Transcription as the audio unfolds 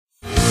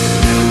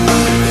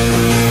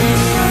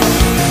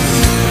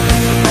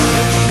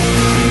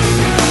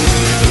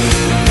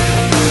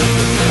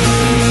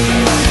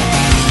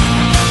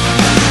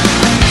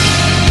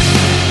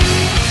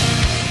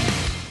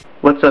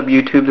what's up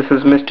YouTube, this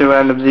is Mr.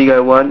 Random Z Guy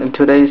 1 and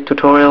today's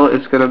tutorial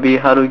is going to be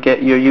how to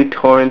get your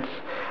uTorrents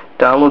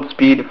download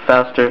speed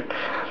faster.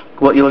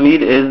 What you'll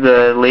need is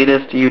the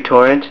latest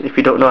uTorrent. If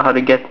you don't know how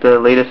to get the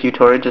latest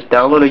uTorrent, just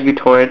download a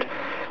uTorrent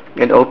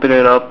and open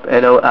it up and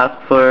it'll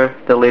ask for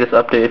the latest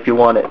update if you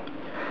want it.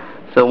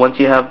 So once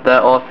you have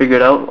that all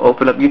figured out,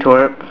 open up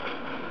uTorrent,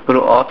 go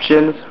to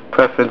Options,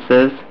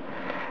 Preferences,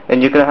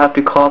 and you're going to have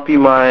to copy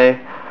my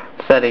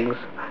settings.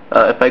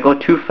 If I go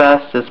too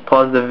fast, just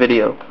pause the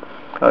video.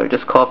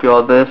 Just copy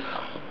all this,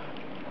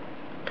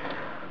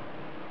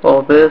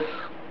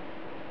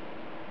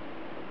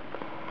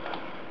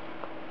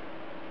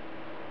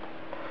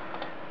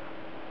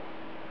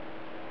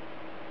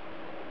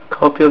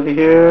 copy over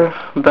here,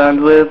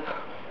 bandwidth,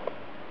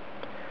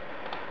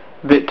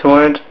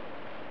 BitTorrent,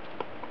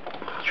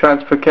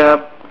 transfer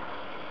cap,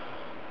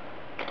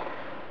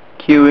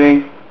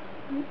 queuing,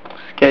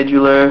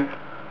 scheduler,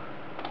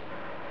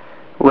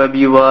 web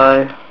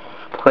UI,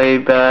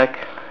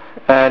 playback,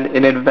 and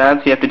in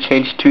advance you have to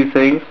change two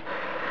things.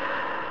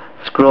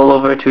 Scroll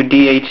over to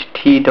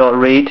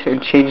dht.rate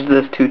and change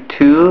this to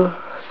 2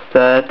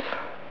 set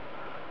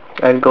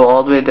and go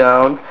all the way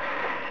down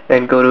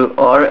and go to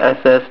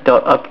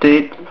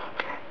rss.update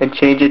and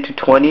change it to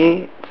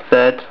 20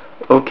 set.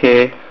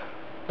 OK,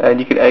 and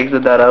you can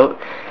exit that out.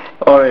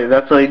 Alright,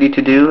 that's all you need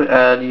to do,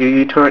 and your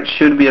uTorrent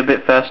should be a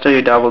bit faster,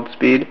 your download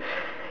speed.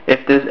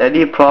 If there's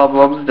any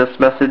problems, just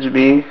message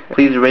me.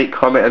 Please rate,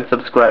 comment, and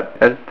subscribe.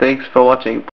 And thanks for watching.